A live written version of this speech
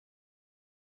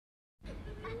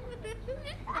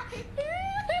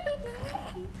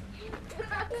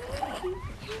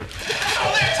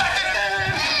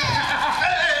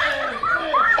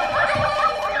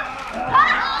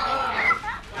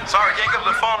Sorry, can't give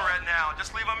the phone right now.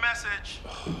 Just leave a message.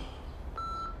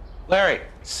 Larry,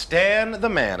 Stan the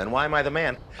man. And why am I the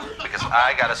man? Because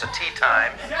I got us a tea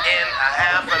time in a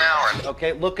half an hour.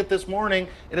 Okay, look at this morning.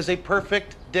 It is a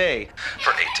perfect day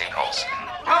for 18 holes.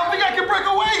 I don't think I can break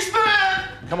away,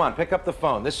 Stan! Come on, pick up the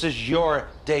phone. This is your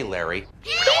day, Larry.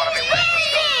 We don't want to be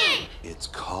late. Let's go. It's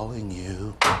calling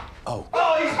you. Oh.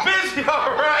 Oh, he's busy,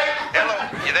 all right. Hello,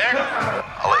 you there?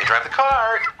 I'll let you drive the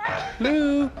car.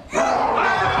 Lou.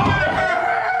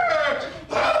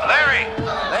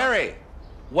 Larry,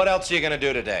 what else are you gonna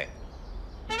do today?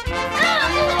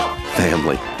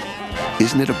 Family.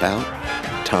 Isn't it about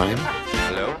time?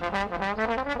 Hello?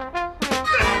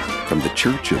 From the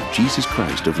Church of Jesus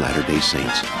Christ of Latter-day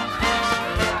Saints.